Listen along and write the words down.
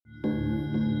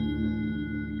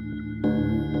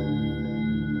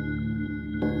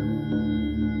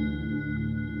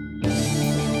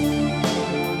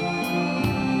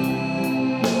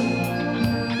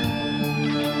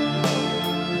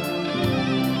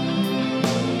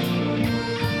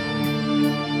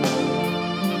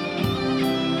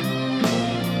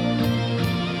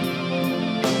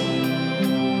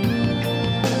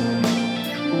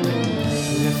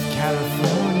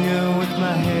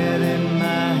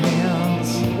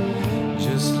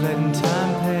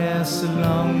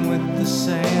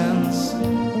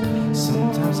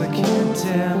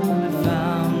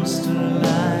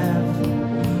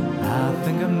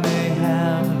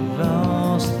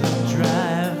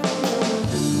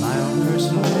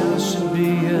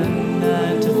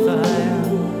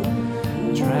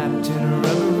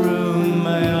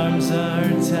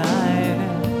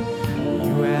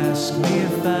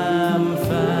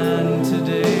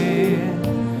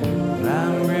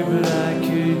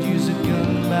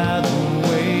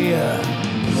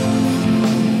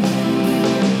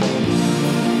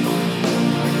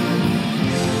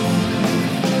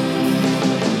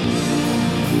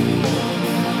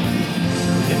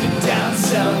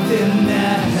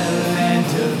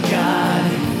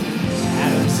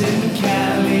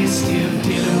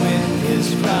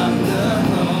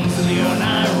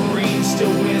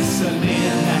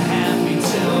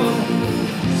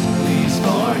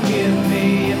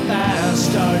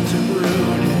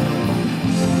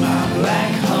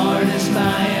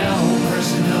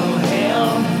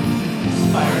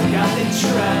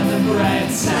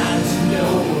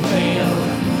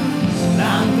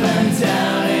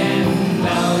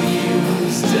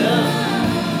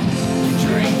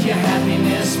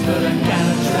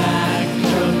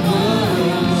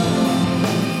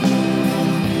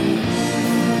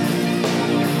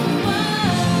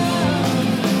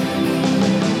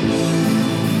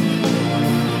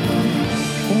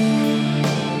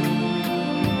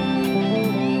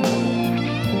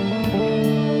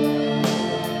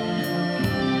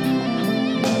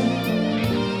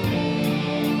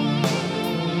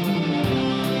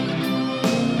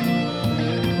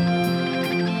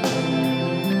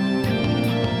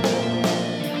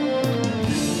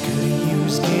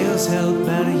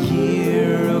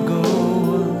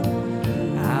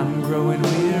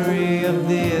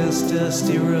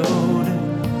dusty road.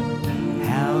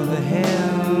 How the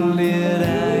hell did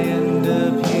I end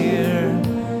up here,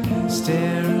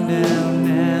 staring down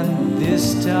at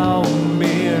this tall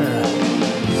beer?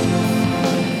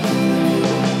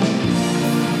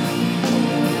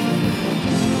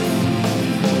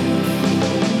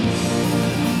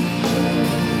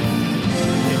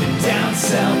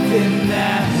 South in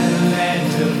that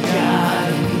land of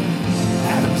God,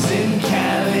 Adam's in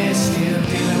Cali, still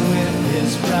dealing with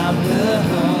his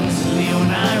problems. Leon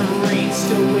Irene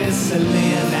still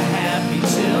whistling a happy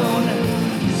tune.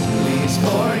 Please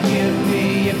forgive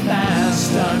me if I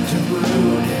start to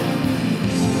brood.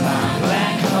 My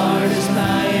black heart is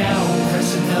my own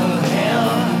personal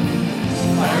hell.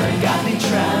 Fire got me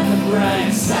trying the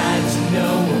bright side to no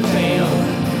avail.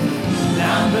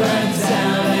 Now I'm burnt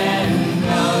out and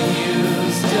all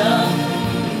used up.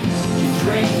 You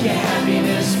drink your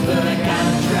happiness, but I got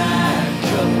a dry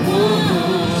cup. Whoa.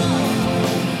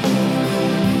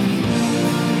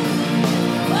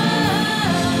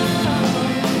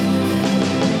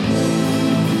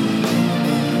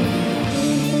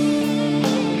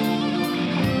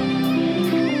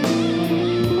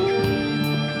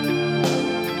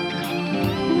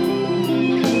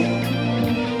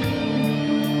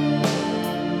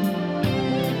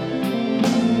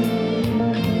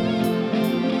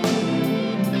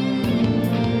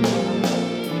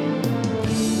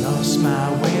 Lost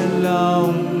my way a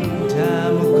long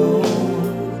time ago.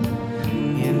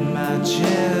 In my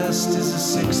chest is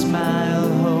a 6-mile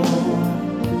hole.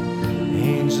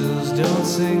 Angels don't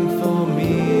sing for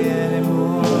me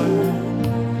anymore.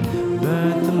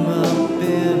 Burnt them up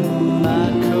in my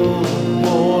Cold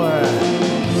War.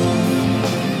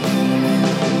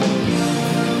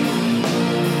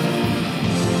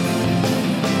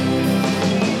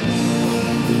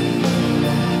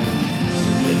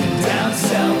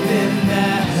 South in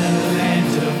that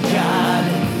land of God,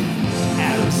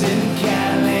 Adam's in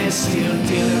Cali, still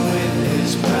dealing with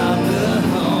his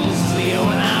problems. Leo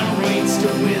and Irene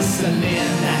still whistling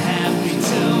a happy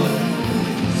tune.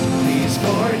 Please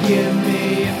forgive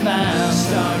me if I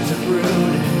start to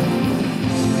brood.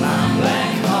 My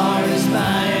black heart is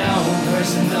my own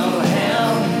personal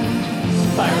hell.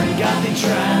 Fire got me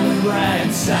trying the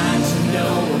bright side to no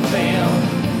avail.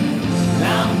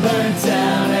 I'm burnt